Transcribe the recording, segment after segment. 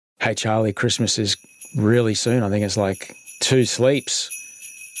Hey, Charlie, Christmas is really soon. I think it's like 2 sleeps.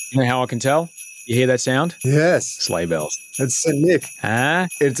 You know how I can tell? You hear that sound? Yes. Sleigh bells. It's St. Nick. Huh?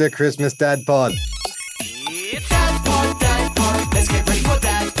 It's a Christmas Dad Pod. It's Dad Pod, Dad Pod. Let's get ready for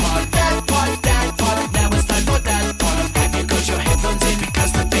Dad Pod, Dad Pod, Dad Pod. Now it's time for Dad Pod. Have you got your headphones in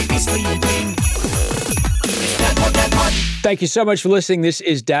because the baby's sleeping? It's Dad Pod, Dad Pod. Thank you so much for listening. This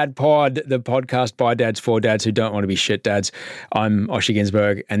is Dad Pod, the podcast by dads for dads who don't want to be shit dads. I'm Osher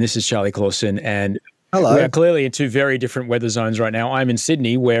Ginsberg, and this is Charlie Clausen. And Hello. we are clearly in 2 very different weather zones right now. I'm in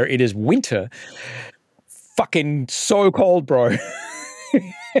Sydney, where it is winter. Fucking so cold, bro.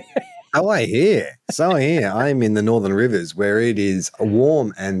 So I hear. I'm in the Northern Rivers where it is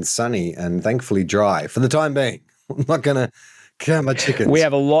warm and sunny and thankfully dry for the time being. I'm not going to count my chickens. We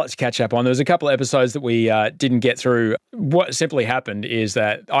have a lot to catch up on. There was a couple of episodes that we didn't get through. What simply happened is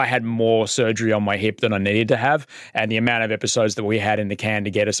that I had more surgery on my hip than I needed to have, and the amount of episodes that we had in the can to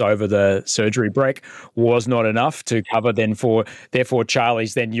get us over the surgery break was not enough to cover therefore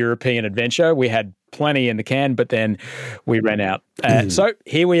Charlie's then European adventure. We had plenty in the can, but then we ran out. So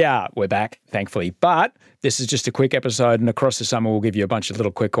here we are. We're back, thankfully. But this is just a quick episode, and across the summer we'll give you a bunch of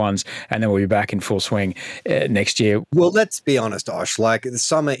little quick ones, and then we'll be back in full swing next year. Well, let's be honest, Osh. Like, the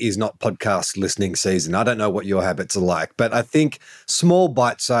summer is not podcast listening season. I don't know what your habits are like, but I think small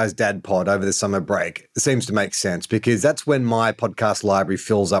bite-sized dad pod over the summer break seems to make sense because that's when my podcast library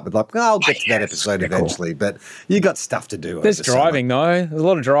fills up with like, I'll get to that episode eventually, but you got stuff to do. There's driving, though. There's a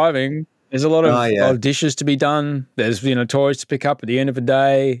lot of driving. There's a lot of dishes to be done. There's toys to pick up at the end of the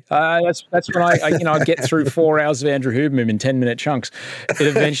day. That's when I get through 4 hours of Andrew Huberman in 10-minute chunks. It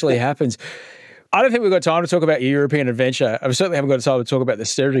eventually happens. I don't think we've got time to talk about your European adventure. I certainly haven't got time to talk about the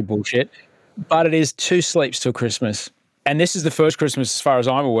surgery bullshit. But it is 2 sleeps till Christmas, and this is the first Christmas, as far as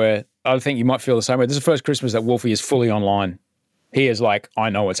I'm aware. I think you might feel the same way. This is the first Christmas that Wolfie is fully online. He is like, I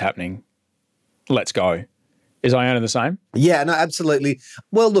know what's happening. Let's go. Is Iona the same? Yeah, no, absolutely.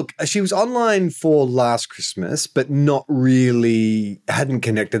 Well, look, she was online for last Christmas, but not really, hadn't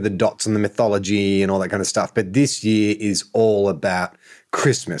connected the dots on the mythology and all that kind of stuff. But this year is all about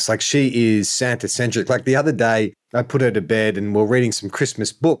Christmas. Like, she is Santa-centric. Like, the other day, I put her to bed and we're reading some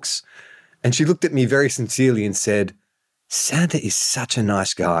Christmas books, and she looked at me very sincerely and said, Santa is such a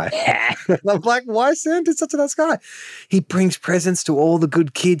nice guy. And I'm like, why is Santa such a nice guy? He brings presents to all the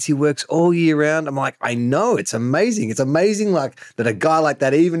good kids. He works all year round. I'm like, I know. It's amazing. It's amazing like that a guy like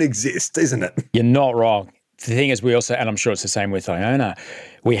that even exists, isn't it? You're not wrong. The thing is, we also, and I'm sure it's the same with Iona,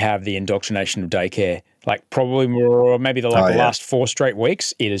 we have the indoctrination of daycare. Like probably more, maybe the last 4 straight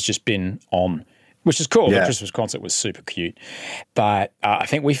weeks, it has just been on. Which is cool. Yeah. The Christmas concert was super cute. But I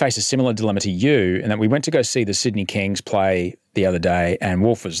think we face a similar dilemma to you, and that we went to go see the Sydney Kings play the other day, and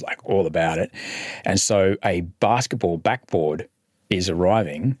Wolf was like all about it. And so a basketball backboard is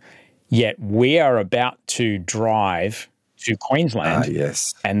arriving, yet we are about to drive to Queensland.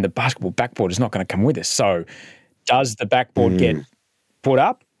 Yes. And the basketball backboard is not going to come with us. So does the backboard get put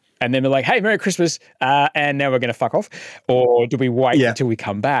up? And then they're like, hey, Merry Christmas, and now we're going to fuck off? Or do we wait until we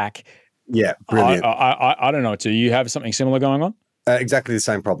come back? Yeah, brilliant. I don't know. Do you have something similar going on? Exactly the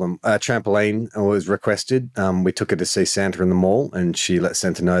same problem. Trampoline was requested. We took her to see Santa in the mall, and she let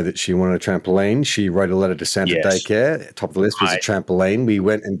Santa know that she wanted a trampoline. She wrote a letter to Santa Daycare. Top of the list was a trampoline. We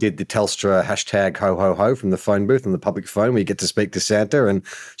went and did the Telstra hashtag ho ho ho from the phone booth on the public phone. We get to speak to Santa, and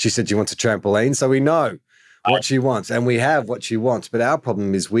she said she wants a trampoline. So we know what she wants, and we have what she wants. But our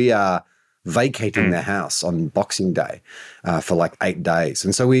problem is we are vacating their house on Boxing Day for like 8 days.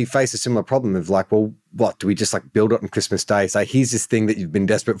 And so we face a similar problem of like, well, what, do we just like build it on Christmas Day? Say, here's this thing that you've been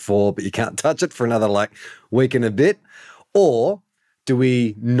desperate for, but you can't touch it for another like week and a bit? Or do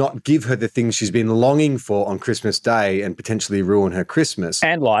we not give her the things she's been longing for on Christmas Day and potentially ruin her Christmas?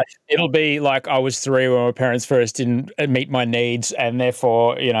 And life. It'll be like I was 3 when my parents first didn't meet my needs, and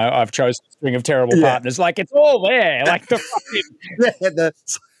therefore, I've chosen a string of terrible partners. Like, it's all there. Like the fucking...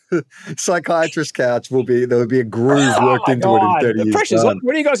 psychiatrist couch there will be a groove worked into it in 30 years. Precious, what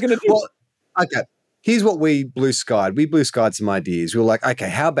are you guys going to do? Well, okay. Here's what we blue skied. We blue skied some ideas. We were like, okay,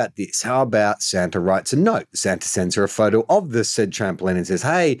 how about this? How about Santa writes a note? Santa sends her a photo of the said trampoline and says,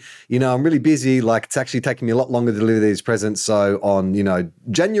 hey, I'm really busy. Like, it's actually taking me a lot longer to deliver these presents. So on,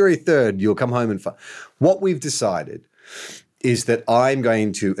 January 3rd, you'll come home and what we've decided is that I'm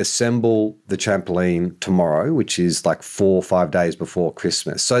going to assemble the trampoline tomorrow, which is like 4 or 5 days before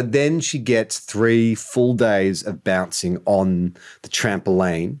Christmas. So then she gets 3 full days of bouncing on the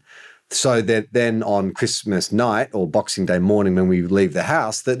trampoline. So that then on Christmas night or Boxing Day morning when we leave the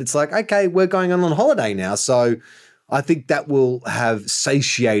house, that it's like, okay, we're going on holiday now. So I think that will have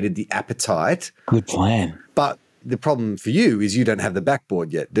satiated the appetite. Good plan. But the problem for you is you don't have the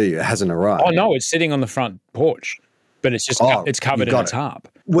backboard yet, do you? It hasn't arrived. Oh, no, it's sitting on the front porch, but it's just it's covered in a tarp.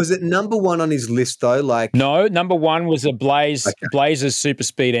 Was it number one on his list, though? No, number one was a Blazer's super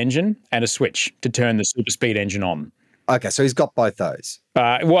speed engine and a switch to turn the super speed engine on. Okay, so he's got both those.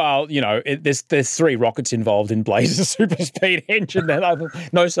 Well, there's 3 rockets involved in Blazer's super speed engine.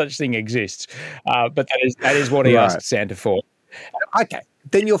 No such thing exists. But that is what he asked Santa for. Okay,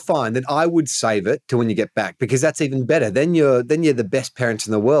 then you're fine. Then I would save it to when you get back, because that's even better. Then you're the best parents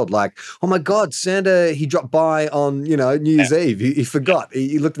in the world. Like, oh my God, Santa, he dropped by on New Year's Eve. He forgot.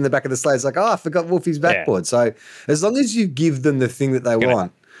 He looked in the back of the sleigh. It's like, I forgot Wolfie's backboard. So as long as you give them the thing that they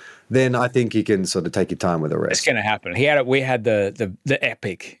want, then I think you can sort of take your time with the rest. It's going to happen. We had the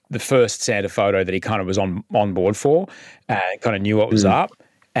epic, the first Santa photo that he kind of was on board for, kind of knew what was up.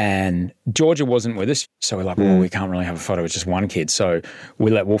 And Georgia wasn't with us, so we're like, well, we can't really have a photo with just one kid. So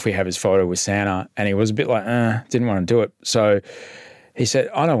we let Wolfie have his photo with Santa, and he was a bit like, didn't want to do it. So he said,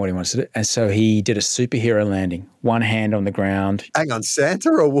 I know what he wants to do. And so he did a superhero landing, one hand on the ground. Hang on, Santa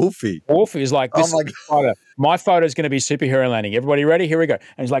or Wolfie? Wolfie is like, this is photo. My photo is going to be superhero landing. Everybody ready? Here we go.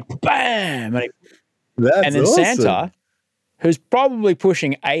 And he's like, bam! And then awesome. Santa, who's probably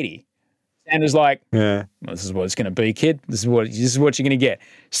pushing 80, Santa's like, well, this is what it's going to be, kid. This is what you're going to get.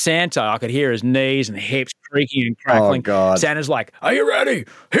 Santa, I could hear his knees and hips creaking and crackling. Oh, God. Santa's like, are you ready?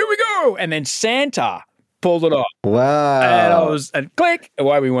 Here we go. And then Santa pulled it off. Wow. And click,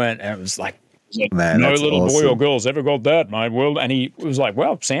 away we went. And it was like, man, no little boy or girl's ever got that, my world. And he was like,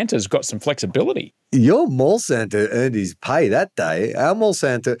 well, Santa's got some flexibility. Your mall Santa earned his pay that day. Our mall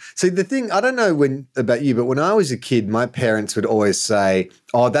Santa. See, the thing, I don't know about you, but when I was a kid, my parents would always say,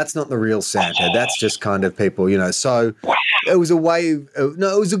 oh, that's not the real Santa. That's just kind of people, So it was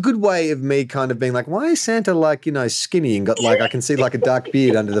it was a good way of me kind of being like, why is Santa skinny and got I can see a dark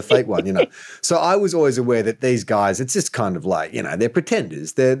beard under the fake one, So I was always aware that these guys, it's just kind of they're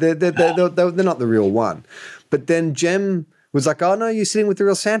pretenders. They're not the real one. But then Jem was like, oh, no, you're sitting with the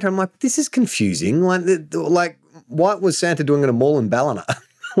real Santa. I'm like, this is confusing. What was Santa doing at a mall in Ballina?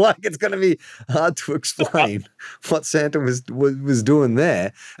 It's going to be hard to explain what Santa was doing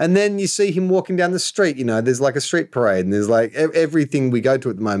there. And then you see him walking down the street. There's a street parade, and there's everything we go to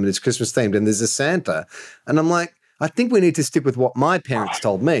at the moment is Christmas themed, and there's a Santa. And I'm like, I think we need to stick with what my parents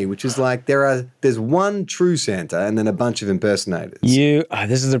told me, which is there's one true Santa and then a bunch of impersonators.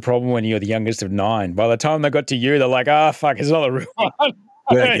 This is the problem when you're the youngest of 9. By the time they got to you, they're like, fuck, it's not the real one.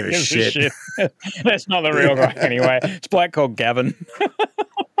 We don't give a shit. That's not the real guy anyway. It's black called Gavin.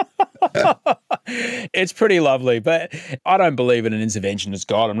 It's pretty lovely, but I don't believe in an interventionist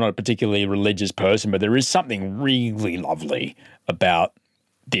God. I'm not a particularly religious person, but there is something really lovely about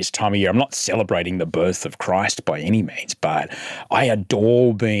this time of year. I'm not celebrating the birth of Christ by any means, but I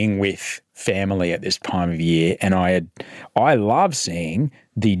adore being with family at this time of year, and I love seeing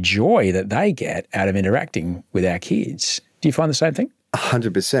the joy that they get out of interacting with our kids. Do you find the same thing?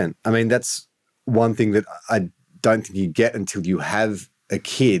 100%. I mean, that's one thing that I don't think you get until you have a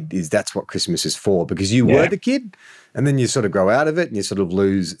kid, is that's what Christmas is for, because you were the kid and then you sort of grow out of it and you sort of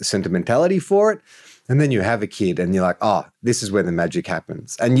lose sentimentality for it. And then you have a kid and you're like, oh, this is where the magic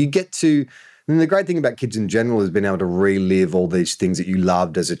happens. And you get to, and the great thing about kids in general is being able to relive all these things that you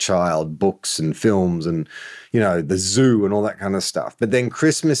loved as a child, books and films and, the zoo and all that kind of stuff. But then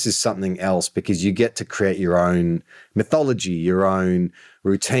Christmas is something else, because you get to create your own mythology, your own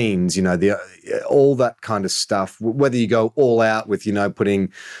routines, all that kind of stuff, whether you go all out with,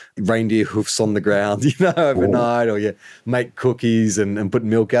 putting reindeer hoofs on the ground, overnight, or you make cookies and put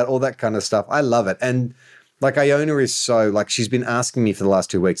milk out, all that kind of stuff. I love it. And Iona is so, she's been asking me for the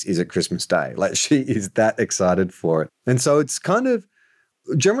last 2 weeks, is it Christmas Day? She is that excited for it. And so it's kind of,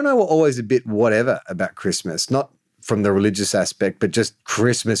 Jem and I were always a bit whatever about Christmas, not from the religious aspect, but just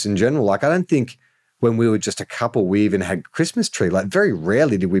Christmas in general. I don't think when we were just a couple, we even had Christmas tree. Very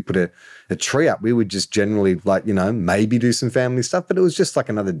rarely did we put a tree up. We would just generally maybe do some family stuff, but it was just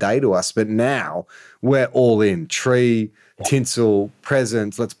another day to us. But now we're all in. Tree, tinsel,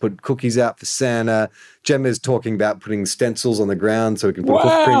 presents. Let's put cookies out for Santa. Gemma's talking about putting stencils on the ground so we can put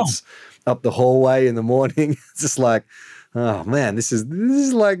footprints up the hallway in the morning. It's just oh man, this is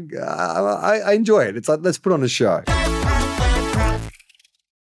I enjoy it. It's let's put on a show.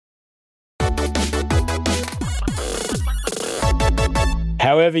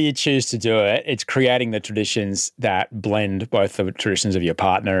 However you choose to do it, it's creating the traditions that blend both the traditions of your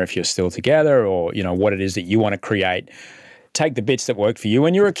partner if you're still together, or what it is that you want to create take the bits that work for you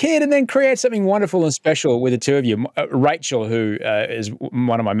when you're a kid and then create something wonderful and special with the two of you. Rachel, who is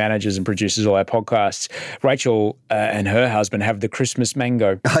one of my managers and produces all our podcasts, Rachel and her husband have the Christmas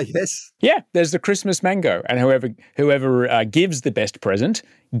mango. Oh, yes. Yeah, there's the Christmas mango. And whoever gives the best present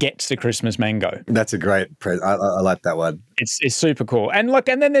gets the Christmas mango. That's a great present. I like that one. It's super cool. And look,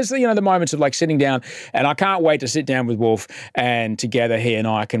 and then there's, the moments of like sitting down, and I can't wait to sit down with Wolf and together he and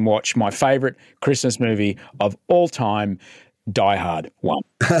I can watch my favorite Christmas movie of all time, Die Hard 1.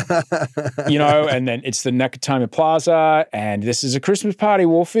 And then it's the Nakatomi Plaza, and this is a Christmas party,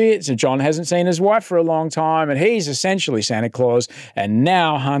 Wolfie. So John hasn't seen his wife for a long time, and he's essentially Santa Claus, and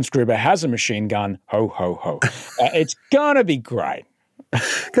now Hans Gruber has a machine gun. Ho, ho, ho. It's going to be great.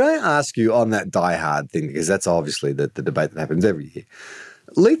 Can I ask you on that Die Hard thing, because that's obviously the debate that happens every year.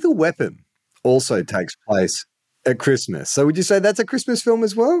 Lethal Weapon also takes place at Christmas. So would you say that's a Christmas film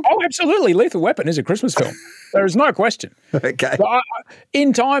as well? Oh, absolutely. Lethal Weapon is a Christmas film. There is no question. Okay.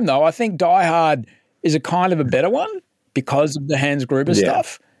 In time, though, I think Die Hard is a kind of a better one because of the Hans Gruber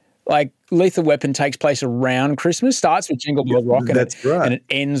stuff. Like Lethal Weapon takes place around Christmas, starts with Jingle Bell Rock, and it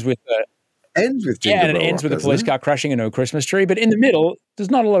ends with the... the police car crashing into a Christmas tree. But in the middle, there's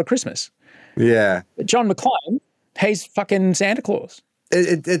not a lot of Christmas. Yeah. But John McClane, he's fucking Santa Claus.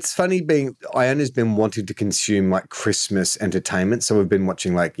 It's funny Iona's been wanting to consume like Christmas entertainment. So we've been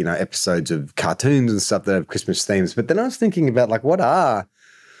watching episodes of cartoons and stuff that have Christmas themes. But then I was thinking about what are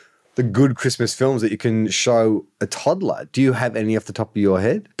the good Christmas films that you can show a toddler? Do you have any off the top of your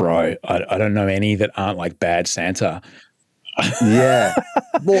head? Bro, I don't know any that aren't like Bad Santa. Yeah.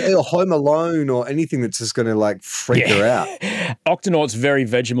 Well, Home Alone or anything that's just going to freak her out. Octonauts Very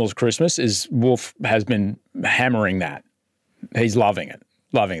Vegemals Christmas Wolf has been hammering that. He's loving it.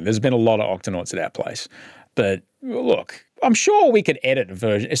 There's been a lot of Octonauts at our place. But look, I'm sure we could edit a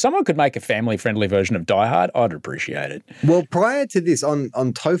version. If someone could make a family-friendly version of Die Hard, I'd appreciate it. Well, prior to this, on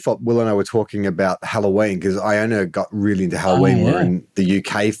Tofop, Will and I were talking about Halloween because Iona got really into Halloween. We're in the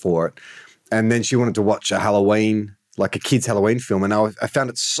UK for it. And then she wanted to watch a Halloween, a kid's Halloween film. And I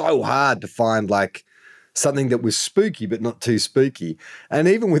found it so hard to find something that was spooky but not too spooky. And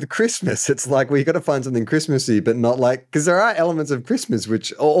even with Christmas, it's you got to find something Christmassy but not because there are elements of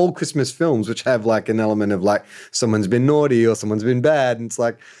Christmas all Christmas films which have an element of someone's been naughty or someone's been bad, and it's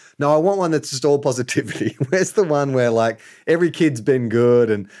no, I want one that's just all positivity. Where's the one where every kid's been good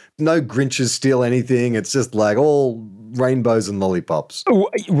and no Grinches steal anything? It's just all rainbows and lollipops.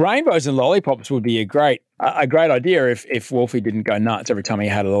 Rainbows and lollipops would be a great idea if Wolfie didn't go nuts every time he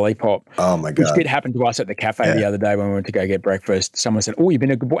had a lollipop. Oh my God. Which did happen to us at the cafe the other day when we went to go get breakfast. Someone said, "Oh, you've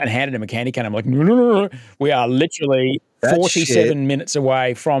been a good boy," and handed him a candy cane. I'm like, no. We are literally 47 minutes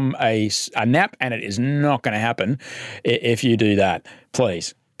away from a nap, and it is not going to happen if you do that.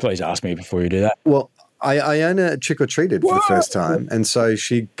 Please ask me before you do that. Well, Iona trick-or-treated for the first time, and so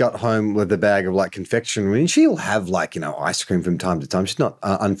she got home with a bag of confectionery, and she'll have ice cream from time to time. She's not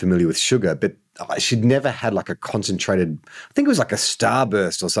unfamiliar with sugar, but she'd never had a concentrated, I think it was a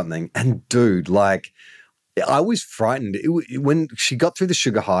Starburst or something. And dude, I was frightened. When she got through the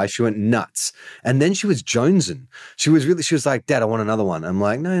sugar high, she went nuts. And then she was jonesing. She was like, "Dad, I want another one." I'm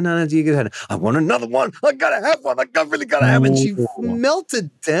like, no, you go ahead. "I want another one. I got to have one. really got to have one." And she melted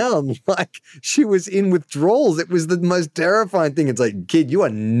down she was in withdrawals. It was the most terrifying thing. It's kid, you are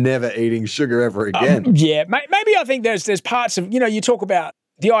never eating sugar ever again. Maybe I think there's parts of, you talk about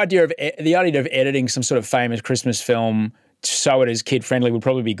the idea of editing some sort of famous Christmas film so it is kid-friendly would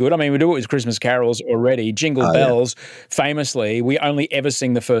probably be good. I mean, we do it with Christmas carols already. Jingle Bells, famously, we only ever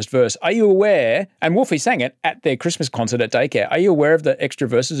sing the first verse. Are you aware, and Wolfie sang it at their Christmas concert at daycare, are you aware of the extra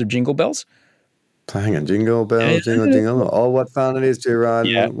verses of Jingle Bells? Hang on, jingle bells, jingle, jingle. Oh, what fun it is to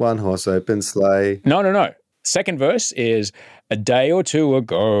ride one horse open sleigh. No. Second verse is, "A day or two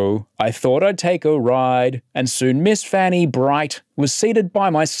ago, I thought I'd take a ride, and soon Miss Fanny Bright was seated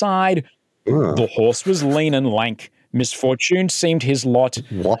by my side. The horse was lean and lank. Misfortune seemed his lot.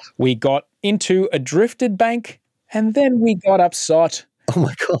 What? We got into a drifted bank, and then we got upsot." Oh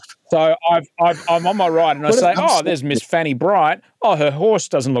my God. So I'm on my ride, and I say, "Oh, there's Miss Fanny Bright. Oh, her horse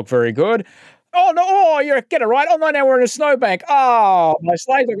doesn't look very good. Oh, no, get it right. Oh, no, now we're in a snowbank. Oh, my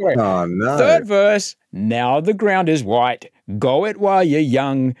sleigh's not going." Oh, no. Third verse, "Now the ground is white. Go it while you're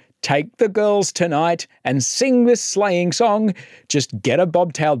young. Take the girls tonight and sing this sleighing song. Just get a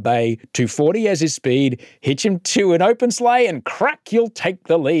bobtailed bay, 240 as his speed. Hitch him to an open sleigh and crack, you'll take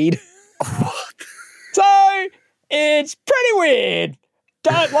the lead." So it's pretty weird.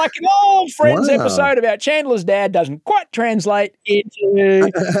 Like an old Friends episode about Chandler's dad doesn't quite translate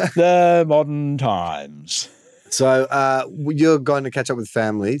into the modern times. So you're going to catch up with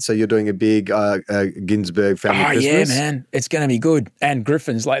family. So you're doing a big Ginsberg family Christmas. Yeah, man. It's going to be good. And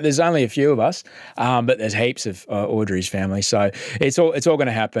Griffin's, like, there's only a few of us, but there's heaps of Audrey's family. So it's all going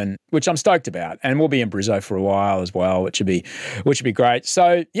to happen, which I'm stoked about. And we'll be in Brizzo for a while as well, which would be great.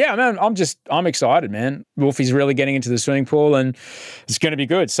 So yeah, man, I'm excited, man. Wolfie's really getting into the swimming pool, and it's going to be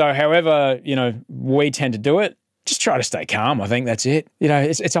good. So however, we tend to do it, just try to stay calm. I think that's it.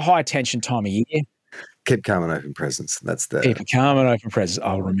 It's a high tension time of year. Keep calm and open presents. That's the keep calm and open presents.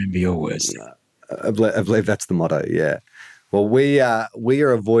 I'll remember your words. I believe that's the motto. Yeah. Well, we are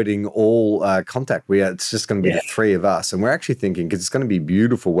avoiding all contact. It's just going to be the three of us, and we're actually thinking, because it's going to be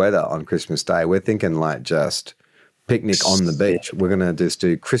beautiful weather on Christmas Day. We're thinking like just picnic on the beach. We're going to just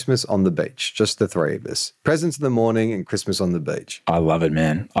do Christmas on the beach, just the three of us. Presents in the morning and Christmas on the beach. I love it,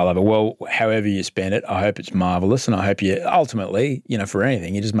 man. I love it. Well, however you spend it, I hope it's marvelous, and I hope you ultimately, for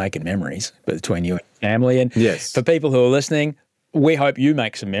anything, you're just making memories between you and family. And for people who are listening, we hope you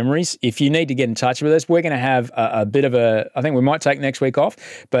make some memories. If you need to get in touch with us, we're going to have a bit of I think we might take next week off,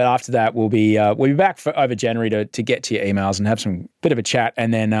 but after that we'll be back over January to get to your emails and have some bit of a chat,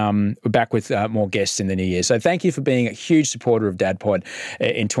 and then we're back with more guests in the new year. So thank you for being a huge supporter of Dad Pod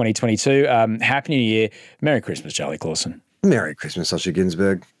in 2022. Happy New Year. Merry Christmas, Charlie Clausen. Merry Christmas, Sasha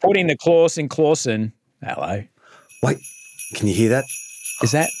Ginsberg. Put in the Clausen. Hello. Wait, can you hear that?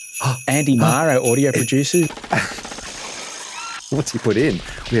 Is that Andy Marr, our audio producer? What's he put in?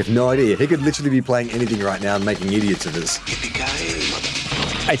 We have no idea. He could literally be playing anything right now and making idiots of us.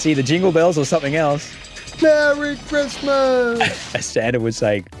 It's either Jingle Bells or something else. Merry Christmas! As Santa would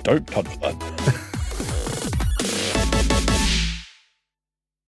say, don't touch that.